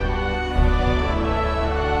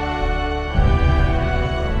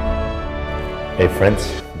Hey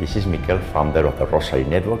friends, this is Mikel, founder of the Rosary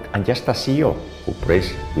Network and just a CEO who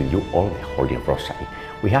prays with you all the Holy Rosary.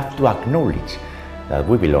 We have to acknowledge that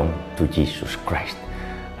we belong to Jesus Christ.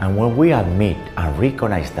 And when we admit and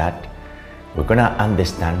recognize that, we're going to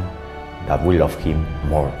understand that we love Him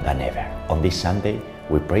more than ever. On this Sunday,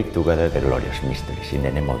 we pray together the glorious mysteries in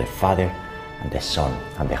the name of the Father, and the Son,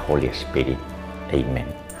 and the Holy Spirit.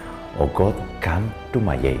 Amen. O God, come to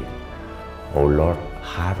my aid. O Lord,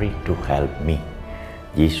 hurry to help me.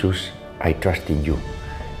 Jesus, I trust in you.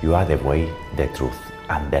 You are the way, the truth,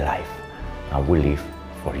 and the life, and we live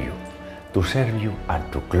for you, to serve you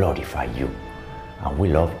and to glorify you. And we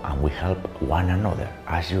love and we help one another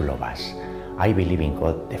as you love us. I believe in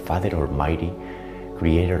God, the Father Almighty,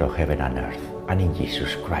 creator of heaven and earth, and in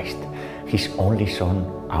Jesus Christ, His only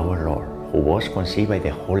Son, our Lord, who was conceived by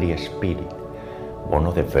the Holy Spirit, born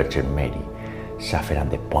of the Virgin Mary, suffered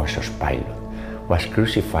under Pontius Pilate, was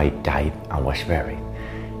crucified, died, and was buried.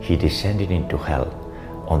 He descended into hell.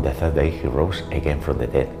 On the third day He rose again from the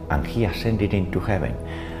dead, and He ascended into heaven,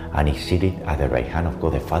 and is seated at the right hand of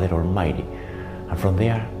God the Father Almighty. And from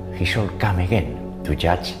there He shall come again to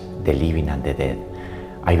judge the living and the dead.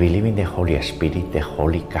 I believe in the Holy Spirit, the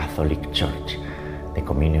Holy Catholic Church, the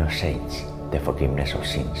communion of saints, the forgiveness of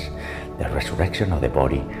sins, the resurrection of the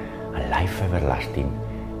body, and life everlasting.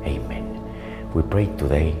 Amen. We pray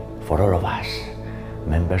today for all of us,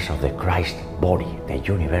 members of the Christ body, the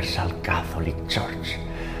Universal Catholic Church.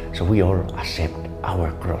 So we all accept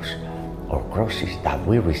our cross, or crosses that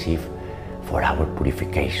we receive for our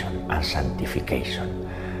purification and sanctification.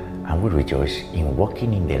 And we rejoice in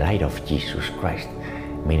walking in the light of Jesus Christ,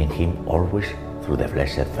 meeting Him always through the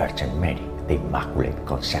Blessed Virgin Mary, the Immaculate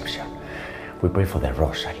Conception. We pray for the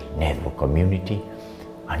Rosary Network community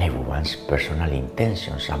and everyone's personal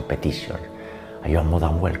intentions and petitions. And you are more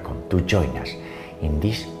than welcome to join us in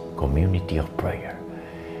this community of prayer.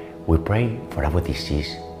 We pray for our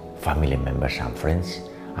deceased family members and friends,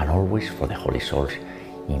 and always for the holy souls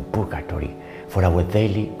in purgatory, for our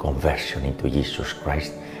daily conversion into Jesus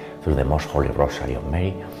Christ through the Most Holy Rosary of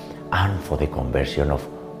Mary, and for the conversion of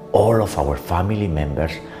all of our family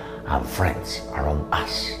members and friends around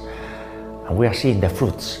us. And we are seeing the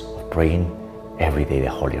fruits of praying every day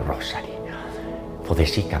the Holy Rosary, for the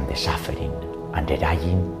sick and the suffering, and the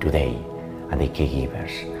dying today, and the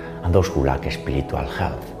caregivers, and those who lack spiritual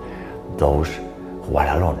health, those who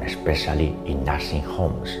are alone, especially in nursing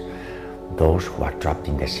homes, those who are trapped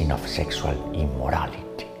in the sin of sexual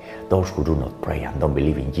immorality, those who do not pray and don't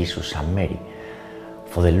believe in Jesus and Mary,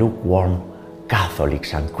 for the lukewarm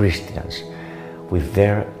Catholics and Christians. With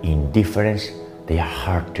their indifference, they are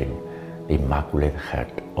hurting the Immaculate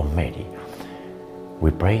Heart of Mary.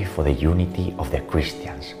 We pray for the unity of the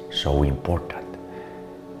Christians, so important,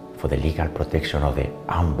 for the legal protection of the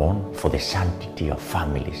unborn, for the sanctity of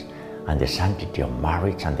families, and the sanctity of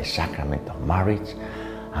marriage and the sacrament of marriage,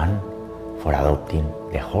 and for adopting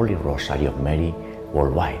the Holy Rosary of Mary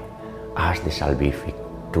worldwide as the salvific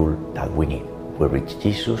tool that we need. We reach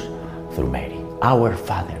Jesus through Mary. Our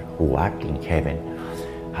Father, who art in heaven,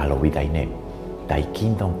 hallowed be thy name. Thy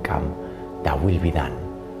kingdom come, thy will be done,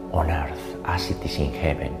 on earth as it is in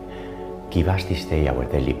heaven. Give us this day our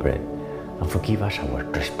daily bread, and forgive us our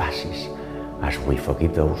trespasses, as we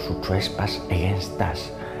forgive those who trespass against us.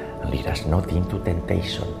 And lead us not into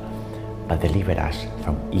temptation, but deliver us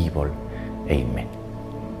from evil. Amen.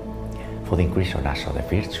 For the increase on us of the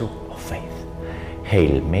virtue of faith.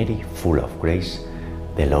 Hail Mary, full of grace,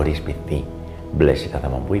 the Lord is with thee. Blessed art thou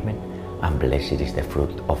among women, and blessed is the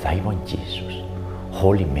fruit of thy womb, Jesus.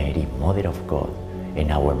 Holy Mary, Mother of God,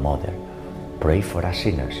 and our Mother, pray for us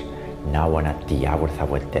sinners, now and at the hour of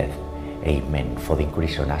our death. Amen. For the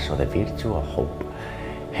increase on us of the virtue of hope.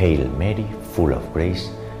 Hail Mary, full of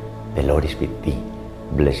grace, the Lord is with thee.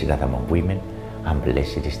 Blessed art thou among women, and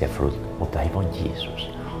blessed is the fruit of thy womb, Jesus.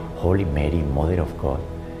 Holy Mary, Mother of God,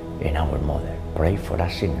 and our Mother, pray for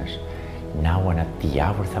us sinners, now and at the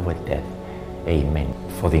hour of our death. Amen.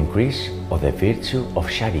 For the increase of the virtue of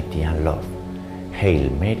charity and love. Hail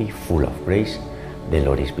Mary, full of grace, the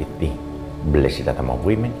Lord is with thee. Blessed art thou among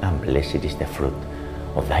women, and blessed is the fruit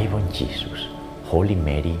of thy womb, Jesus. Holy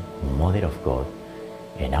Mary, Mother of God,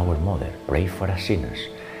 and our Mother, pray for us sinners,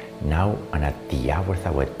 now and at the hour of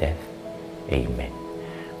our death. Amen.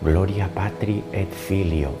 Gloria Patri et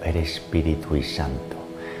Filio et Spiritui Sancto,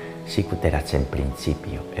 sic ut erat in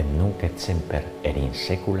principio et nunc et semper et in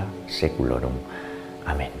saecula saeculorum.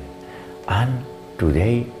 Amen. And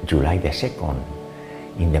today, July the 2nd,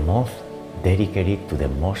 in the month dedicated to the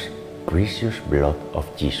most precious blood of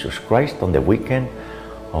Jesus Christ, on the weekend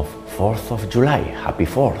of 4th of July. Happy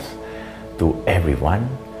 4th to everyone,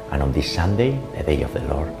 And on this Sunday, the day of the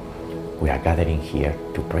Lord, we are gathering here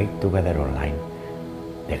to pray together online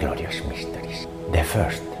the glorious mysteries. The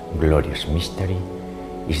first glorious mystery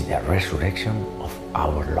is the resurrection of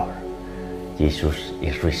our Lord. Jesus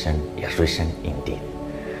is risen indeed.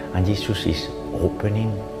 And Jesus is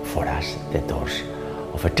opening for us the doors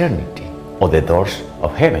of eternity, or the doors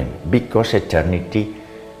of heaven, because eternity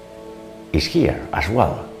is here as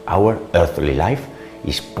well. Our earthly life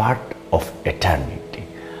is part of eternity.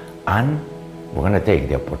 And we're going to take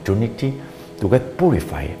the opportunity to get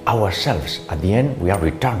purified ourselves. At the end, we are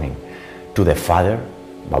returning to the Father,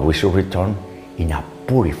 but we should return in a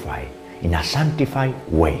purified, in a sanctified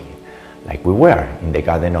way, like we were in the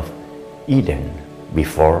Garden of Eden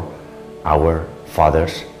before our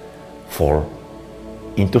fathers fall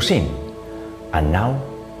into sin. And now,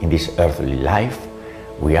 in this earthly life,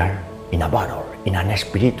 we are in a battle, in an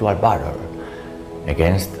spiritual battle,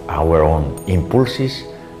 against our own impulses,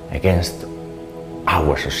 against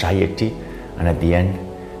our society, and at the end,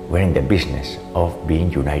 we're in the business of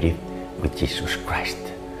being united with Jesus Christ.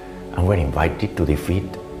 And we're invited to defeat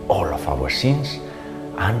all of our sins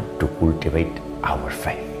and to cultivate our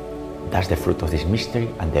faith. That's the fruit of this mystery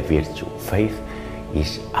and the virtue. Faith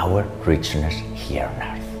is our richness here on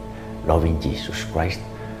earth, loving Jesus Christ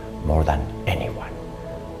more than anyone.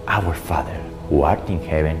 Our Father, who art in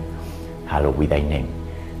heaven, hallowed be thy name.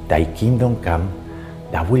 Thy kingdom come,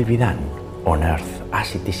 thy will be done, on earth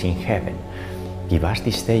as it is in heaven. Give us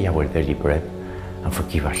this day our daily bread, and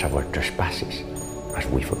forgive us our trespasses, as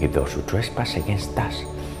we forgive those who trespass against us.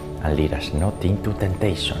 And lead us not into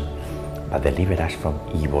temptation, but deliver us from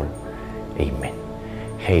evil. Amen.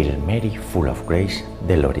 Hail Mary, full of grace,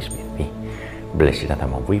 the Lord is with thee. Blessed art thou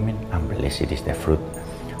among women, and blessed is the fruit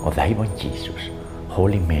of thy womb, Jesus.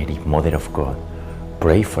 Holy Mary, Mother of God,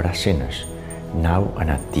 pray for us sinners, now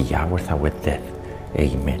and at the hour of our death.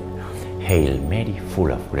 Amen. Hail Mary,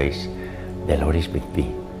 full of grace, the Lord is with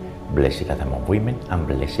thee. Blessed art thou among women, and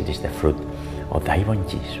blessed is the fruit of thy womb,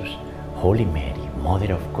 Jesus. Holy Mary,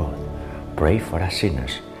 Mother of God, pray for us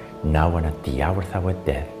sinners, now and at the hour of our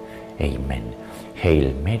death. Amen.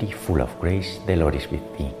 Hail Mary, full of grace, the Lord is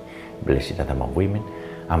with thee. Blessed art thou among women,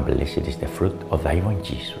 and blessed is the fruit of thy womb,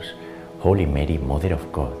 Jesus. Holy Mary, Mother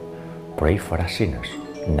of God, pray for us sinners,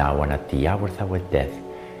 now and at the hour of our death.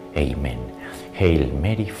 Amen. Hail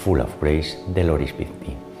Mary, full of grace, the Lord is with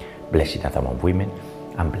thee. Blessed art thou among women,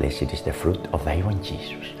 and blessed is the fruit of thy womb,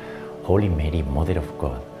 Jesus. Holy Mary, Mother of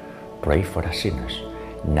God, pray for us sinners,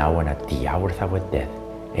 now and at the hour of our death.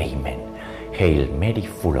 Amen. Hail Mary,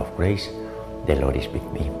 full of grace, the Lord is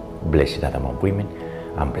with thee. Blessed art thou among women,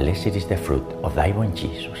 and blessed is the fruit of thy womb,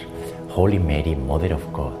 Jesus. Holy Mary, Mother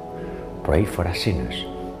of God, pray for us sinners,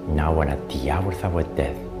 now and at the hour of our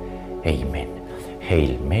death. Amen.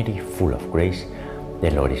 Hail Mary, full of grace,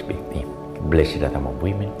 the Lord is with thee. Blessed art thou among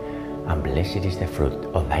women, and blessed is the fruit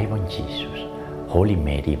of thy womb, Jesus. Holy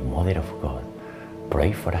Mary, Mother of God,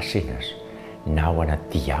 pray for us sinners, now and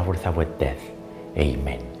at the hour of our death.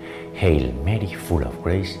 Amen. Hail Mary, full of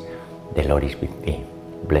grace, the Lord is with thee.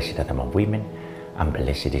 Blessed art thou among women, and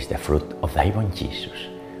blessed is the fruit of thy womb, Jesus.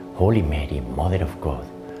 Holy Mary, Mother of God,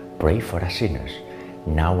 pray for us sinners,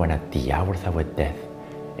 now and at the hour of our death.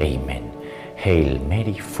 Amen. Hail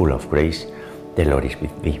Mary, full of grace, the Lord is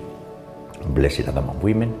with thee. Blessed art thou among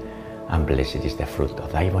women, and blessed is the fruit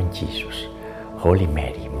of thy womb, Jesus. Holy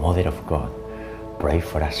Mary, Mother of God, pray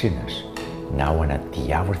for us sinners, now and at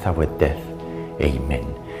the hour of our death.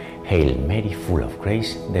 Amen. Hail Mary, full of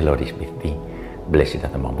grace, the Lord is with thee. Blessed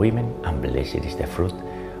art thou among women, and blessed is the fruit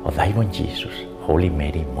of thy womb, Jesus. Holy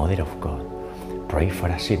Mary, Mother of God, pray for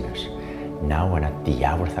us sinners, now and at the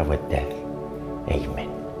hour of our death. Amen.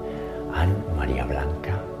 And Maria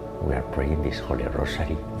Blanca, we are praying this Holy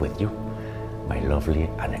Rosary with you, my lovely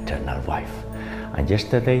and eternal wife. And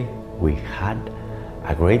yesterday we had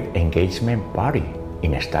a great engagement party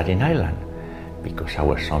in Staten Island, because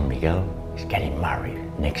our son Miguel is getting married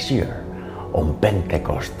next year on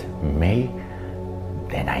Pentecost, May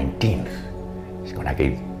the 19th. He's gonna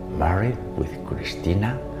get married with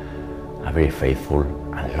Christina, a very faithful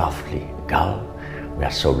and lovely girl. We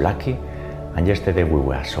are so lucky, and yesterday we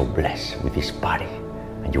were so blessed with this party,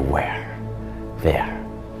 and you were there.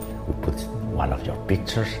 We put one of your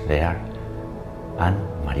pictures there, and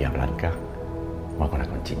Maria Blanca, we're gonna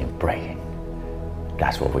continue praying.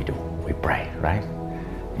 That's what we do, we pray, right?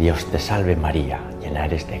 Dios te salve María, llena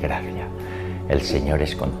eres de gracia, el Señor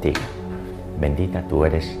es contigo. Bendita tú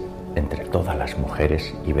eres entre todas las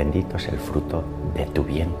mujeres y bendito es el fruto de tu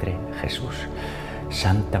vientre, Jesús.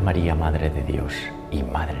 Santa María, Madre de Dios y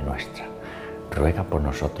Madre nuestra, ruega por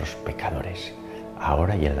nosotros pecadores,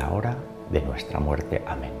 ahora y en la hora de nuestra muerte.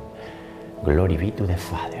 Amén. Glory be to the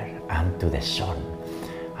Father, and to the Son,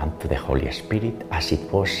 and to the Holy Spirit, as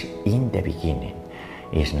it was in the beginning,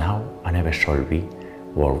 is now, and ever shall be,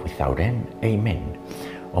 world without end. Amen.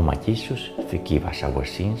 O my Jesus, forgive us our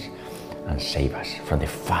sins, and save us from the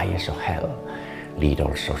fires of hell. Lead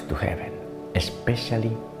all souls to heaven,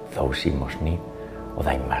 especially those in most need of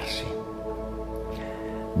thy mercy.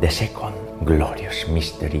 The second glorious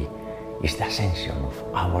mystery is the ascension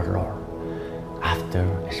of our Lord. After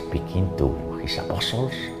speaking to his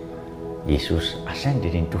apostles, Jesus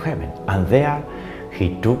ascended into heaven, and there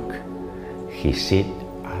he took his seat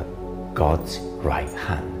at God's right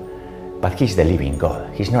hand. But he's the living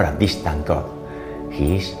God. He's not a distant God.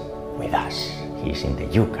 He is with us. He is in the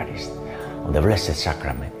Eucharist, on the Blessed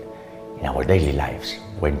Sacrament, in our daily lives,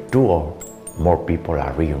 when two or more people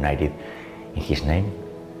are reunited in his name,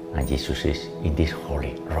 and Jesus is in this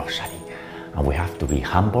Holy Rosary. And we have to be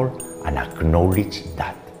humble and acknowledge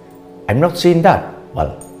that. I'm not seeing that.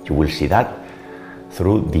 Well, you will see that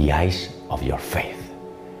through the eyes of your faith.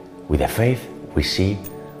 With the faith, we see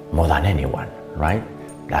more than anyone, right?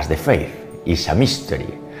 That's the faith. It's a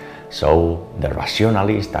mystery. So the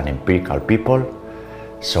rationalist and empirical people,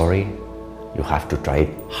 sorry, you have to try it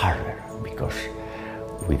harder, because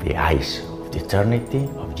with the eyes of the eternity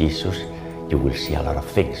of Jesus, you will see a lot of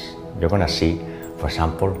things. You're going to see, for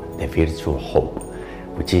example, the virtue of hope,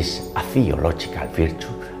 which is a theological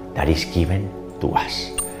virtue that is given to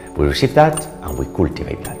us. We receive that and we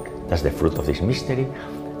cultivate that. That's the fruit of this mystery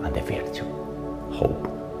and the virtue. Hope.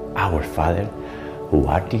 Our Father, who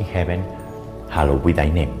art in heaven, hallowed be thy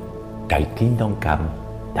name. Thy kingdom come,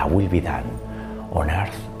 thy will be done, on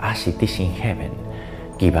earth as it is in heaven.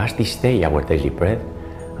 Give us this day our daily bread,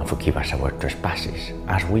 and forgive us our trespasses,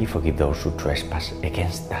 as we forgive those who trespass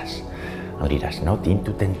against us. And lead us not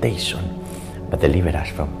into temptation, but deliver us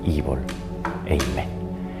from evil.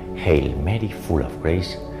 Amen. Hail Mary, full of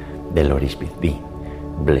grace, the Lord is with thee.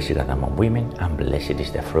 Blessed art thou among women, and blessed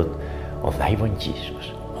is the fruit of thy womb,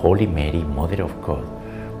 Jesus. Holy Mary, Mother of God,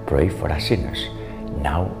 pray for us sinners,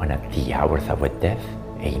 now and at the hour of our death.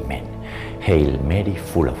 Amen. Hail Mary,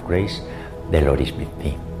 full of grace, the Lord is with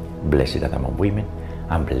thee. Blessed art thou among women,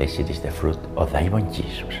 and blessed is the fruit of thy womb,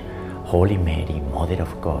 Jesus. Holy Mary, Mother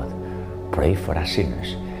of God, pray for us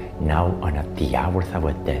sinners, now and at the hour of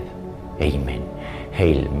our death. Amen.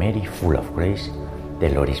 Hail Mary, full of grace, the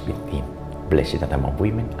Lord is with thee. Blessed art thou among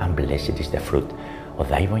women, and blessed is the fruit of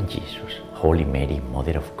thy womb, Jesus. Holy Mary,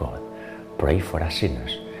 Mother of God, pray for us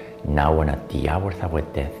sinners, now and at the hour of our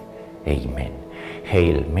death. Amen.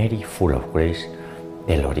 Hail Mary, full of grace,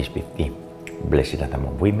 the Lord is with thee. Blessed art thou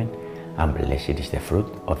among women, and blessed is the fruit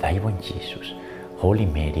of thy womb, Jesus. Holy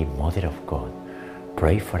Mary, Mother of God,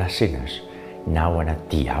 pray for us sinners, now and at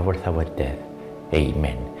the hour of our death.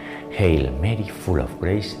 Amen. Hail Mary, full of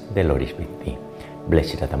grace, the Lord is with thee.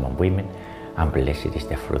 Blessed art thou among women, and blessed is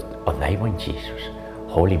the fruit of thy womb, Jesus.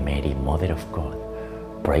 Holy Mary, Mother of God,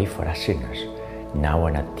 pray for us sinners, now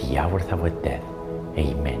and at the hour of our death.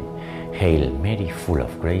 Amen. Hail Mary, full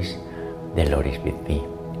of grace, the Lord is with thee.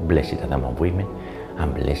 Blessed art thou among women,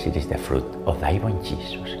 and blessed is the fruit of thy womb,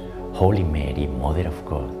 Jesus. Holy Mary, Mother of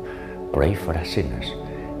God, pray for us sinners,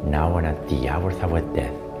 now and at the hour of our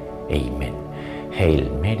death. Amen. Hail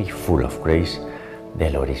Mary, full of grace, the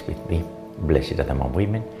Lord is with thee. Blessed art thou among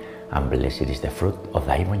women, and blessed is the fruit of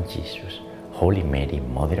thy womb, Jesus. Holy Mary,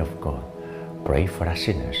 Mother of God, pray for us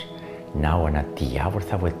sinners, now and at the hour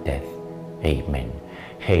of our death. Amen.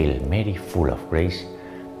 Hail Mary, full of grace,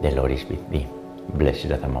 the Lord is with thee.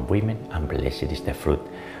 Blessed art thou among women, and blessed is the fruit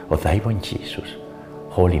of thy womb, Jesus.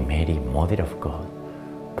 Holy Mary, Mother of God,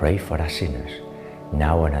 pray for us sinners,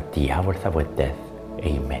 now and at the hour of our death.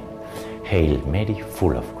 Amen. Hail Mary,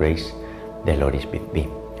 full of grace, the Lord is with thee.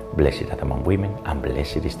 Blessed art thou among women, and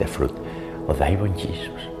blessed is the fruit of thy womb,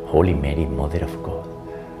 Jesus. Holy Mary, Mother of God,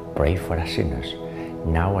 pray for us sinners,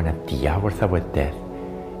 now and at the hour of our death.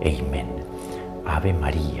 Amen. Ave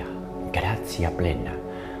Maria, gratia plena,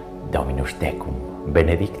 Dominus tecum,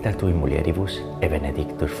 benedicta tui mulieribus, e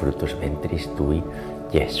benedictus fructus ventris tui,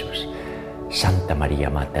 Jesus. Santa Maria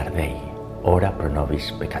Mater Dei, ora pro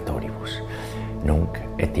nobis peccatoribus, nunc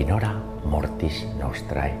et in hora mortis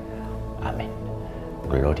nostrae. Amen.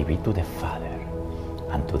 Glory be to the Father,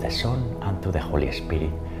 and to the Son, and to the Holy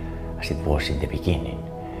Spirit, as it was in the beginning,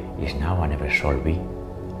 is now, and ever shall be,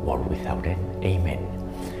 world without end. Amen.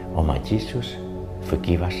 O my Jesus,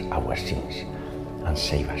 forgive us our sins, and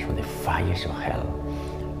save us from the fires of hell.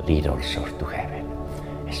 Lead all souls to heaven,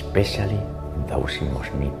 especially those in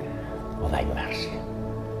most need of thy mercy.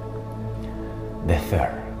 The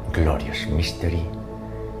third glorious mystery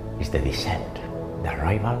is the descent, the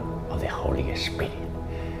arrival of the Holy Spirit.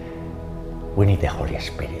 We need the Holy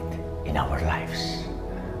Spirit in our lives.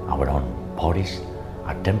 Our own bodies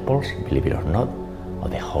are temples, believe it or not,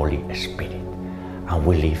 of the Holy Spirit. And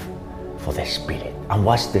we live for the Spirit. And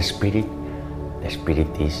what's the Spirit? The Spirit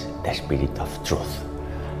is the Spirit of truth,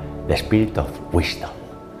 the Spirit of wisdom,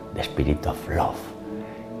 the Spirit of love.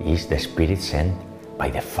 It is the Spirit sent by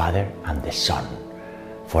the Father and the Son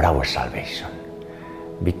for our salvation.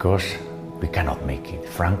 Because we cannot make it,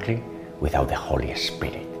 frankly, without the Holy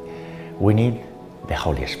Spirit. We need the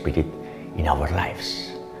Holy Spirit in our lives.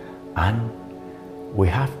 And we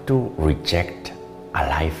have to reject a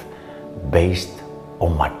life based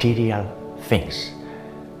on material things.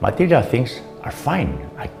 Material things are fine,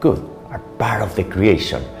 are good, are part of the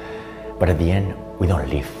creation. But at the end, we don't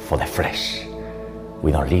live for the flesh.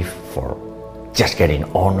 We don't live for just getting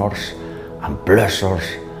honors and pleasures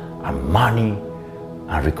and money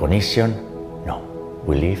and recognition. No,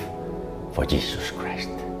 we live for Jesus Christ.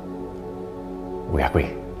 We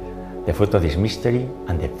agree. The fruit of this mystery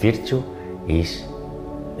and the virtue is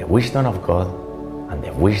the wisdom of God and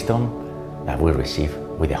the wisdom that we receive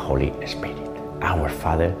with the Holy Spirit. Our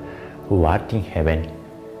Father, who art in heaven,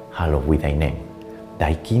 hallowed be thy name.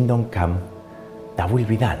 Thy kingdom come, thy will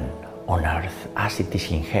be done on earth as it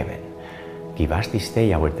is in heaven. Give us this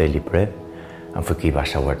day our daily bread, and forgive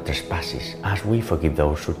us our trespasses, as we forgive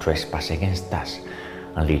those who trespass against us.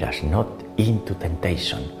 And lead us not into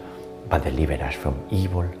temptation, but deliver us from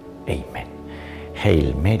evil. Amen.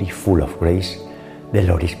 Hail Mary, full of grace, the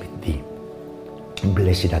Lord is with thee.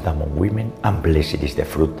 Blessed art thou among women, and blessed is the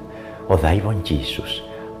fruit of thy womb, Jesus.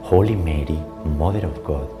 Holy Mary, Mother of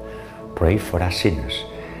God, pray for us sinners,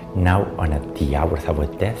 now and at the hour of our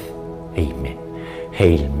death. Amen.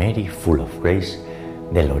 Hail Mary, full of grace,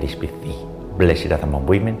 the Lord is with thee. Blessed art thou among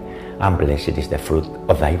women, and blessed is the fruit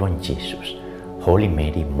of thy womb, Jesus. Holy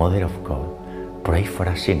Mary, Mother of God, pray for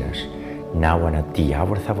us sinners, now and at the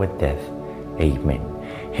hour of our death. Amen.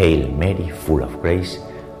 Hail Mary, full of grace,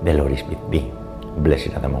 the Lord is with thee.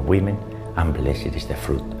 Blessed art thou among women, and blessed is the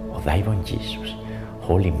fruit of thy womb, Jesus.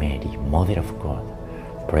 Holy Mary, Mother of God,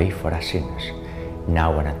 pray for us sinners,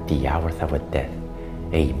 now and at the hour of our death.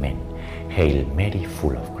 Amen. Hail Mary,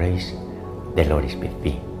 full of grace, the Lord is with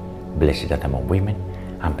thee. Blessed art thou among women,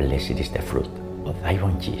 and blessed is the fruit of thy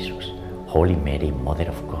womb, Jesus. Holy Mary, Mother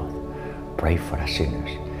of God, pray for us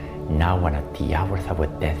sinners, now and at the hour of our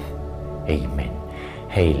death. Amen.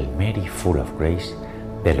 Hail Mary, full of grace,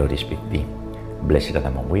 the Lord is with thee. Blessed art thou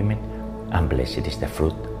among women, and blessed is the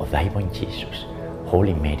fruit of thy womb, Jesus.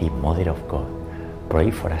 Holy Mary, Mother of God, pray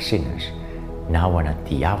for us sinners, now and at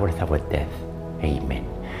the hour of our death. Amen.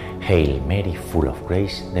 Hail Mary, full of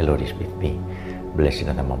grace, the Lord is with thee. Blessed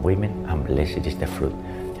art thou among women, and blessed is the fruit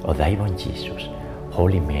of thy womb, Jesus.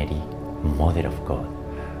 Holy Mary, Mother of God,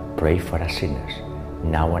 pray for us sinners,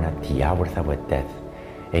 now and at the hour of our death.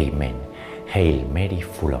 Amen. Hail Mary,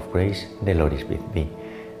 full of grace, the Lord is with thee.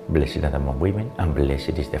 Blessed art thou among women, and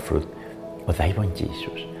blessed is the fruit of thy womb,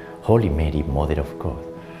 Jesus. Holy Mary, Mother of God,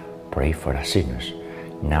 pray for us sinners,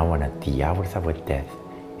 now and at the hour of our death.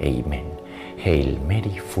 Amen. Hail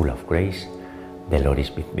Mary, full of grace, the Lord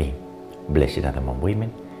is with thee. Blessed art thou among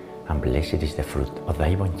women, and blessed is the fruit of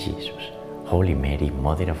thy womb, Jesus. Holy Mary,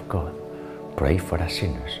 Mother of God, pray for us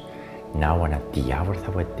sinners, now and at the hour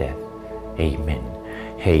of our death. Amen.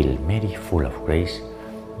 Hail Mary, full of grace,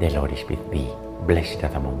 the Lord is with thee. Blessed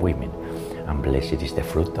art thou among women, and blessed is the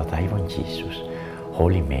fruit of thy womb, Jesus.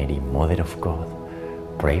 Holy Mary, Mother of God,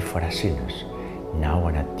 pray for us sinners, now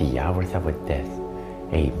and at the hour of our death.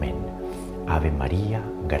 Amen. Ave Maria,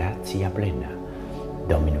 gratia plena,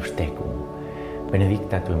 Dominus tecum,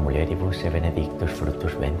 benedicta tu in mulieribus, et benedictus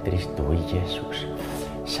fructus ventris tui, Iesus.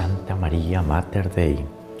 Santa Maria, Mater Dei,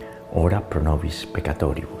 ora pro nobis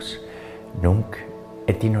peccatoribus, nunc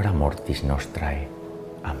et in hora mortis nostrae.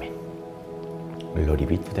 Amen. Glory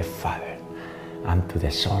be to the Father, and to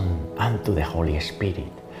the Son, and to the Holy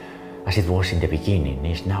Spirit, as it was in the beginning,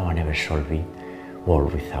 is now, and ever shall be,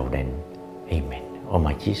 world without end. Amen. O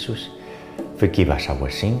my Jesus, forgive us our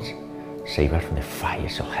sins, save us from the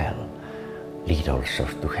fires of hell, lead all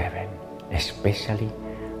souls to heaven, especially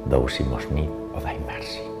those in most need of thy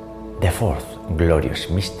mercy. The fourth glorious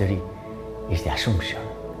mystery is the Assumption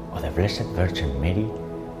of the Blessed Virgin Mary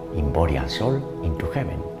in body and soul into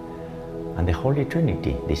heaven. And the Holy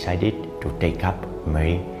Trinity decided to take up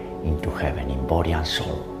Mary into heaven in body and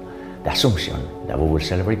soul. The Assumption that we will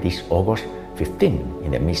celebrate this August 15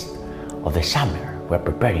 in the midst of the summer. We're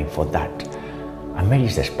preparing for that. And Mary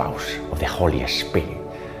is the spouse of the Holy Spirit.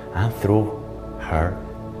 And through her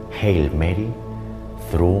Hail Mary,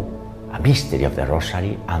 through a mystery of the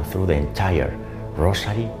Rosary, and through the entire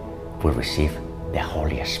Rosary, we receive the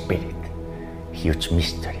Holy Spirit. Huge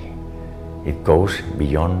mystery. It goes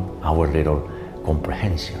beyond our little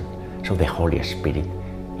comprehension. So the Holy Spirit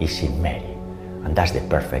is in Mary, and that's the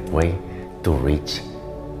perfect way to reach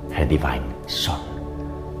her divine Son.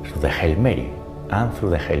 Through the Hail Mary, and through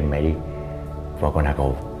the Hail Mary, we're gonna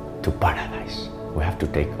go to paradise. We have to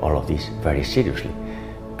take all of this very seriously,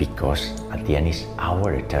 because at the end is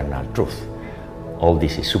our eternal truth. All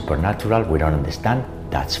this is supernatural, we don't understand,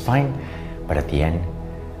 that's fine, but at the end,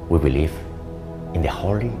 we believe in the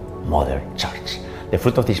Holy Mother Church. The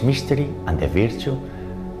fruit of this mystery and the virtue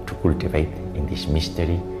to cultivate in this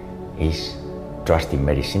mystery is trust in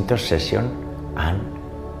Mary's intercession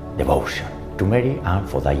and devotion to Mary, and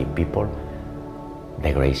for dying people,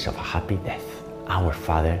 the grace of a happy death. Our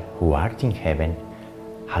Father, who art in heaven,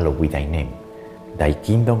 hallowed be thy name. Thy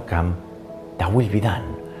kingdom come, thy will be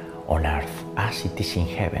done, on earth as it is in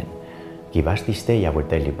heaven. Give us this day our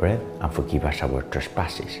daily bread, and forgive us our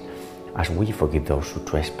trespasses, as we forgive those who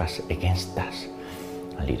trespass against us.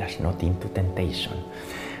 And lead us not into temptation,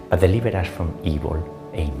 but deliver us from evil.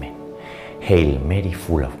 Amen. Hail Mary,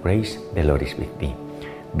 full of grace, the Lord is with thee.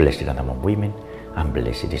 Blessed art thou among women, and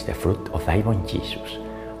blessed is the fruit of thy womb, Jesus.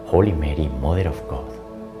 Holy Mary, Mother of God,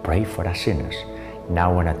 pray for us sinners,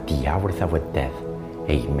 now and at the hour of our death.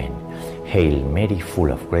 Amen. Hail Mary,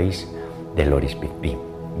 full of grace, the Lord is with thee.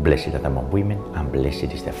 Blessed art thou among women, and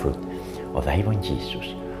blessed is the fruit of thy womb,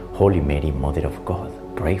 Jesus. Holy Mary, Mother of God,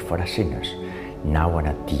 pray for us sinners, now and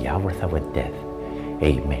at the hour of our death.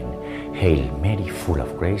 Amen. Hail Mary, full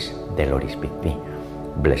of grace, the Lord is with thee.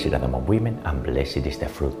 Blessed art thou among women, and blessed is the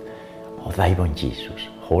fruit of thy womb, Jesus.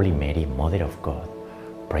 Holy Mary, Mother of God,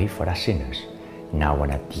 pray for us sinners, now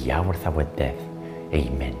and at the hour of our death.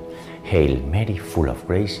 Amen. Hail Mary, full of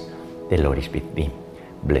grace, the Lord is with thee.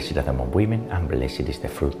 Blessed art thou among women, and blessed is the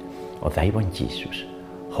fruit of thy womb, Jesus.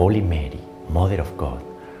 Holy Mary, Mother of God,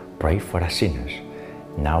 pray for us sinners,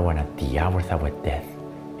 now and at the hour of our death.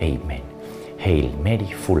 Amen. Hail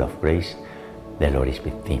Mary, full of grace, the Lord is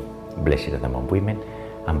with thee. Blessed art thou among women,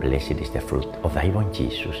 and blessed is the fruit of thy womb,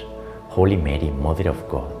 Jesus. Holy Mary, Mother of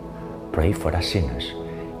God, pray for us sinners,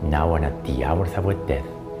 now and at the hour of our death.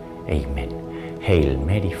 Amen. Hail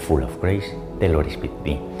Mary, full of grace, the Lord is with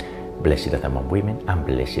thee. Blessed art thou among women, and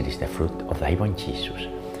blessed is the fruit of thy womb, Jesus.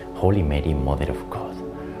 Holy Mary, Mother of God,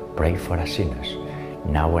 pray for us sinners,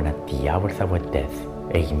 now and at the hour of our death.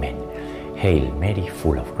 Amen. Hail Mary,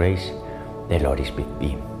 full of grace, the Lord is with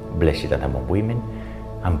thee. Blessed art thou among women,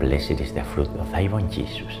 and blessed is the fruit of thy womb,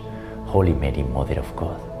 Jesus. Holy Mary, Mother of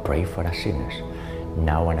God, pray for us sinners,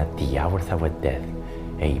 now and at the hour of our death.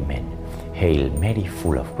 Amen. Hail Mary,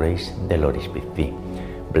 full of grace, the Lord is with thee.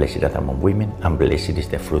 Blessed art thou among women, and blessed is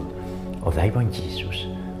the fruit of thy womb, Jesus.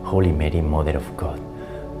 Holy Mary, Mother of God,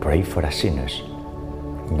 pray for us sinners,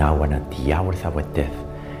 now and at the hour of our death.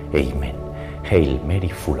 Amen. Hail Mary,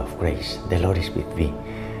 full of grace, the Lord is with thee.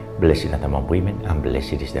 Blessed art thou among women, and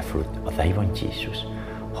blessed is the fruit of thy womb, Jesus.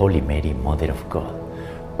 Holy Mary, Mother of God,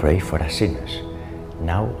 pray for us sinners,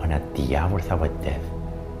 now and at the hour of our death.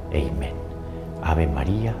 Amen. Ave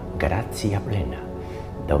Maria, gratia plena,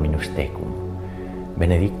 Dominus tecum.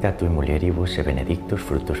 Benedicta tui mulieribus et benedictus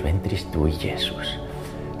fructus ventris tui, Iesus.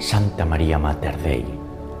 Santa Maria Mater Dei,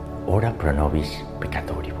 ora pro nobis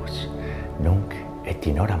peccatoribus, nunc et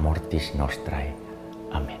in hora mortis nostrae.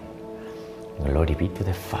 Amen. Glory be to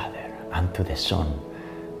the Father, and to the Son,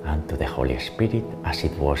 and to the Holy Spirit, as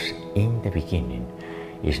it was in the beginning,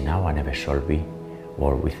 is now, and ever shall be,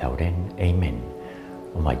 world without end. Amen.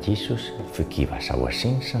 O my Jesus, forgive us our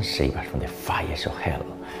sins and save us from the fires of hell.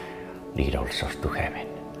 Lead all souls to heaven,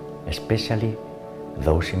 especially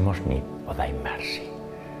those in most need of thy mercy.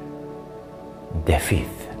 The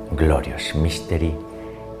fifth glorious mystery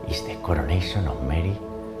is the coronation of Mary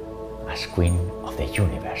as Queen of the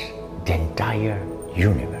universe, the entire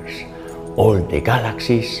universe, all the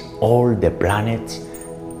galaxies, all the planets,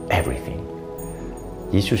 everything.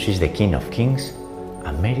 Jesus is the King of Kings,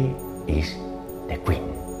 and Mary is the Queen.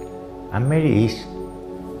 And Mary is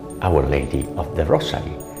Our Lady of the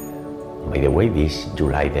Rosary. By the way, this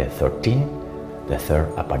July the 13th, the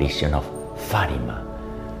third apparition of Fatima,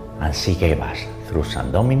 and she gave us, through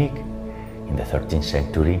Saint Dominic, in the 13th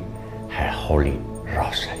century, her Holy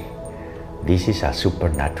Rosary. This is a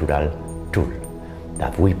supernatural tool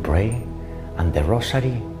that we pray, and the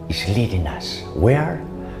Rosary is leading us. Where?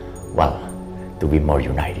 Well, to be more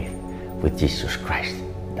united with Jesus Christ.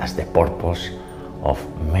 That's the purpose of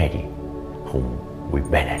Mary, whom we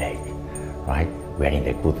venerate, right? We are in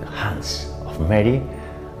the good hands of Mary,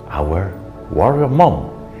 our warrior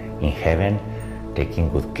mom in heaven, taking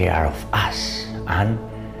good care of us and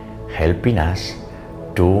helping us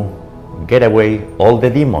to get away all the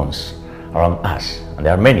demons around us, and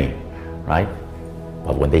there are many, right?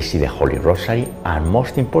 But when they see the Holy Rosary, and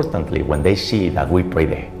most importantly, when they see that we pray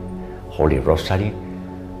the Holy Rosary,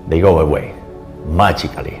 they go away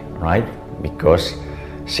magically, right? Because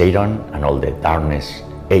Satan and all the darkness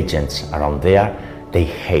agents around there, they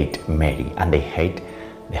hate Mary and they hate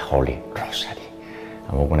the Holy Rosary.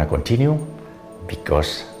 And we're going to continue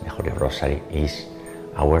because the Holy Rosary is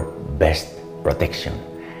our best protection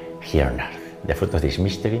here on earth. The fruit of this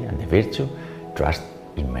mystery and the virtue, trust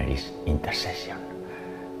in Mary's intercession.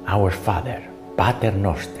 Our Father, Pater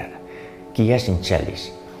Noster, qui es in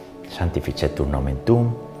celis, sanctificetur nomen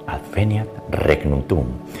tuum, adveniat regnum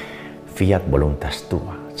tuum, fiat voluntas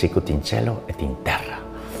tua, sicut in cielo et in terra.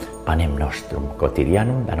 Panem nostrum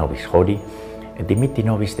quotidianum da nobis hodie, et dimitti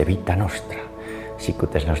nobis debita nostra,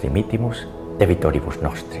 sicut es nos dimittimus debitoribus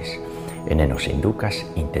nostris, et ne nos inducas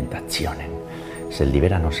in tentationem, sed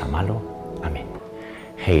libera nos a malo. Amen.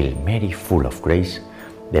 Hail Mary, full of grace,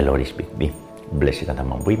 the Lord is with thee. Blessed art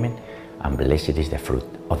among women, and blessed is the fruit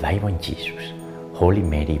of thy womb, Jesus. Holy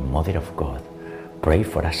Mary, Mother of God, pray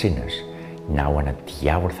for us sinners, now and at the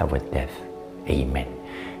hour of our death. Amen.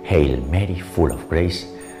 Hail Mary, full of grace,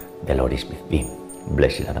 the Lord is with thee.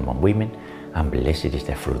 Blessed art among women, and blessed is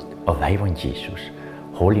the fruit of thy womb, Jesus.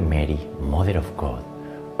 Holy Mary, Mother of God,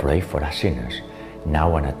 pray for us sinners,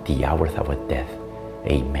 now and at the hour of our death.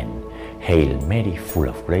 Amen. Hail Mary, full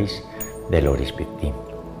of grace, the Lord is with thee.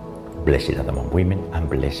 Blessed art among women, and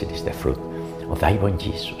blessed is the fruit of thy womb,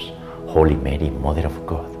 Jesus. Holy Mary, Mother of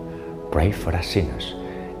God, pray for us sinners,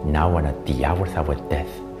 now and at the hour of our death.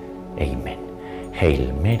 Amen.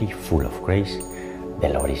 Hail Mary, full of grace, the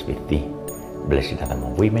Lord is with thee. Blessed art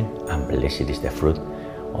among women, and blessed is the fruit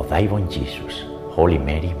of thy womb, Jesus. Holy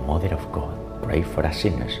Mary, Mother of God, pray for us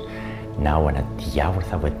sinners, now and at the hour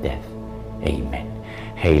of our death. Amen.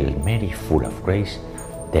 Hail Mary, full of grace,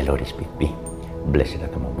 the Lord is with thee. Blessed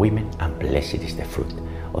art among women, and blessed is the fruit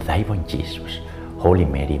of thy womb, Jesus. Holy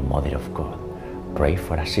Mary, Mother of God, pray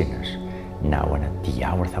for us sinners, now and at the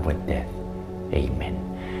hour of our death.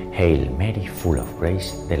 Amen. Hail Mary, full of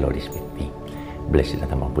grace, the Lord is with thee. Blessed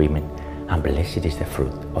art among women, and blessed is the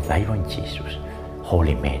fruit of thy womb, Jesus.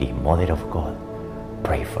 Holy Mary, Mother of God,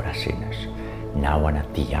 pray for us sinners, now and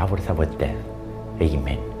at the hour of our death.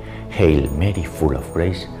 Amen. Hail Mary, full of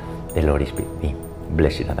grace, the Lord is with thee.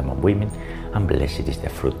 Blessed art among women, and blessed is the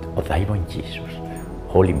fruit of thy womb, Jesus.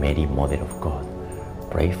 Holy Mary, Mother of God,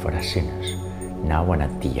 pray for us sinners, now and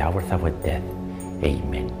at the hour of our death.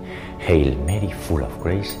 Amen. Hail Mary, full of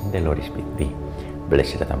grace, the Lord is with thee.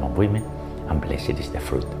 Blessed art among women, and blessed is the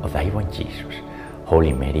fruit of thy womb, Jesus.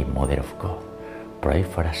 Holy Mary, Mother of God, pray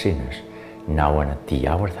for us sinners, now and at the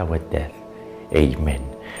hour of our death. Amen.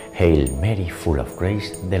 Hail Mary, full of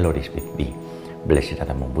grace, the Lord is with thee. Blessed art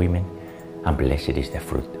among women, and blessed is the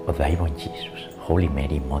fruit of thy womb, Jesus. Holy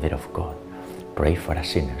Mary, Mother of God, pray for us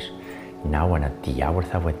sinners, now and at the hour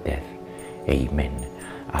of our death. Amen.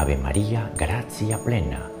 Ave Maria, gratia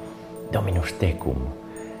plena, Dominus tecum,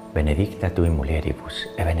 benedicta tui mulieribus,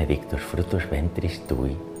 et benedictus fructus ventris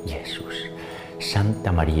tui, Iesus.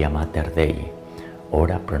 Santa Maria, Mater Dei,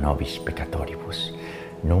 ora pro nobis peccatoribus,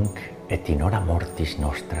 nunc et in hora mortis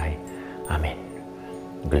nostrae. Amen.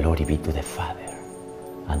 Glory be to the Father,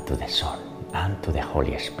 and to the Son, and to the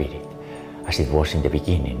Holy Spirit, as it was in the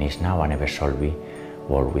beginning, is now, and ever shall be,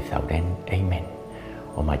 world without end. Amen.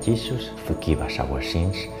 O my Jesus, forgive us our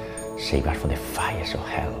sins, save us from the fires of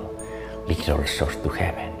hell, lead all souls to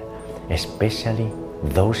heaven, especially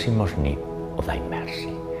those in most need of thy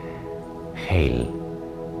mercy. Hail,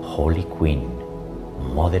 Holy Queen,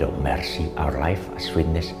 Mother of mercy, our life, our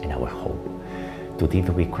sweetness, and our hope. To thee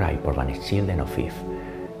do we cry, poor banished children of Eve.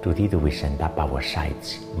 To thee do we send up our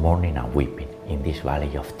sighs, mourning and weeping, in this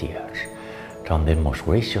valley of tears. From the most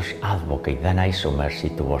gracious Advocate, thine eyes of mercy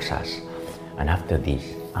towards us, and after this,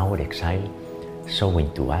 our exile, sow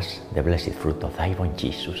into us the blessed fruit of thy womb,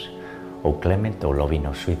 Jesus. O clement, O loving,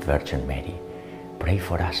 O sweet Virgin Mary, pray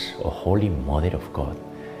for us, O Holy Mother of God,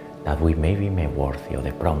 that we may be made worthy of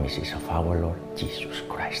the promises of our Lord Jesus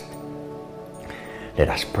Christ. Let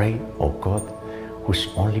us pray, O God, whose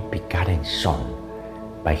only begotten Son,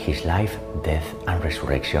 by his life, death, and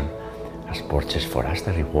resurrection, has purchased for us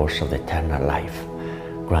the rewards of the eternal life.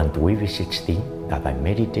 Grant, we beseech thee, that by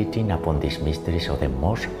meditating upon these mysteries of the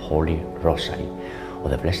most holy Rosary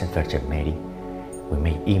of the Blessed Virgin Mary, we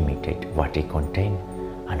may imitate what they contain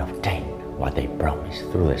and obtain what they promise,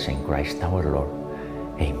 through the same Christ our Lord.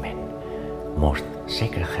 Amen. Most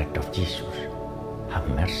Sacred Heart of Jesus, have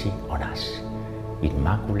mercy on us.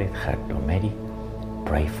 Immaculate Heart of Mary,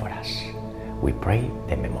 pray for us. We pray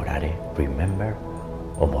the Memorare, remember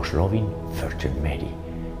O most loving Virgin Mary,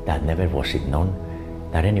 that never was it known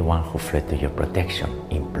that anyone who fled to your protection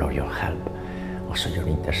implored your help. Also your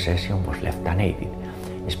intercession was left unaided.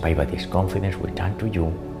 Inspired by this confidence, we turn to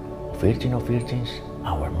you, Virgin of Virgins,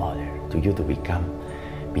 our Mother. To you do we come,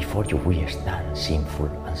 before you we stand, sinful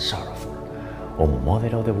and sorrowful. O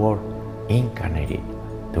Mother of the Word, incarnated,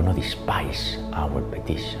 do not despise our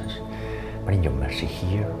petitions, but in your mercy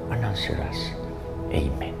hear and answer us.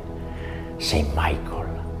 Amen. Saint Michael,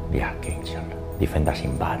 the Archangel, defend us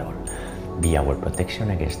in battle. Be our protection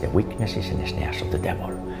against the weaknesses and snares of the devil.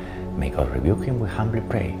 May God rebuke him, we humbly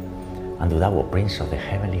pray. And do thou, O Prince of the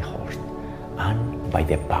heavenly host, and by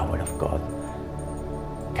the power of God,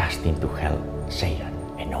 cast into hell Satan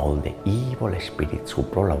and all the evil spirits who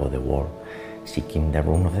prowl about the world, seeking the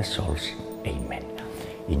ruin of the souls. Amen.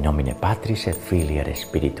 In nomine Patris et Filii et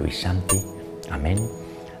Spiritui Sancti. Amen.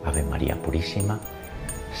 Ave Maria Purissima,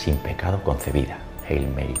 sin pecado concebida. Hail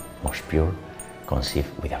Mary, most pure, conceived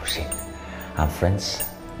without sin. And friends,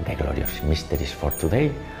 the glorious mysteries for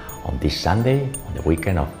today, on this Sunday, on the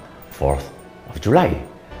weekend of 4th of July,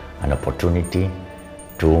 an opportunity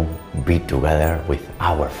to be together with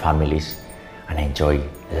our families and enjoy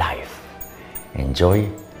life. Enjoy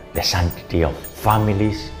the sanctity of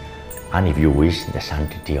families, and if you wish, the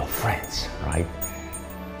sanctity of friends, right?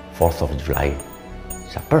 4th of July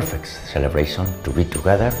is a perfect celebration to be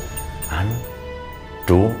together and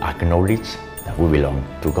to acknowledge that we belong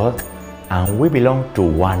to God and we belong to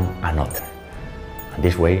one another. And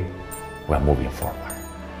this way, we are moving forward.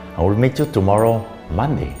 I will meet you tomorrow,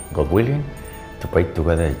 Monday, God willing, to pray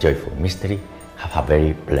together the joyful mystery. Have a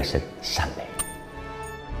very blessed Sunday.